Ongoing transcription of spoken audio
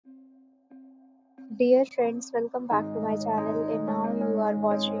Dear friends, welcome back to my channel and now you are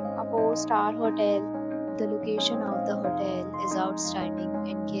watching a 4-star hotel. The location of the hotel is outstanding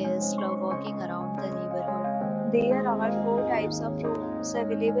and guests love walking around the neighborhood. There are 4 types of rooms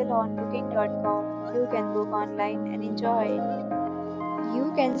available on booking.com. You can book online and enjoy it.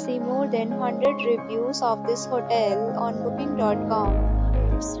 You can see more than 100 reviews of this hotel on booking.com.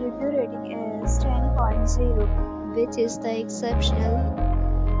 Its review rating is 10.0, which is the exceptional.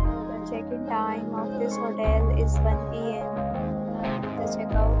 The check-in time of this hotel is 1 p.m. and the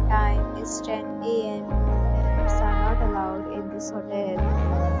checkout time is 10 a.m. Pets are not allowed in this hotel.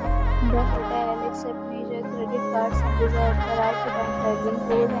 The hotel accepts major credit cards and reserves the right to temporarily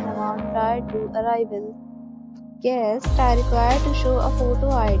hold an amount prior to arrival. Guests are required to show a photo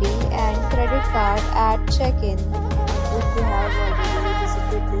ID and credit card at check-in. If you have already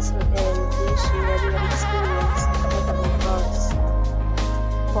visited this hotel, please share your experience in the comment box.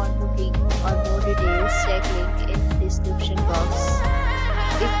 For booking or more details, check link in the description box.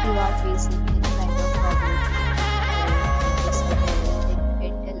 If you are facing any kind of problem in this hotel,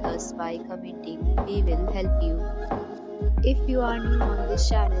 then you can tell us by commenting. We will help you. If you are new on this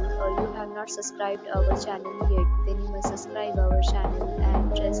channel or you have not subscribed our channel yet, then you must subscribe our channel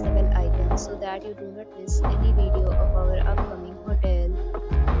and press the bell icon so that you do not miss any video of our upcoming hotel.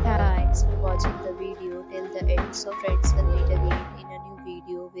 Thanks for watching the video till the end. So friends, will meet again in a new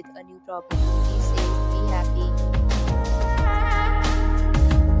video with a new property. Be safe, be happy.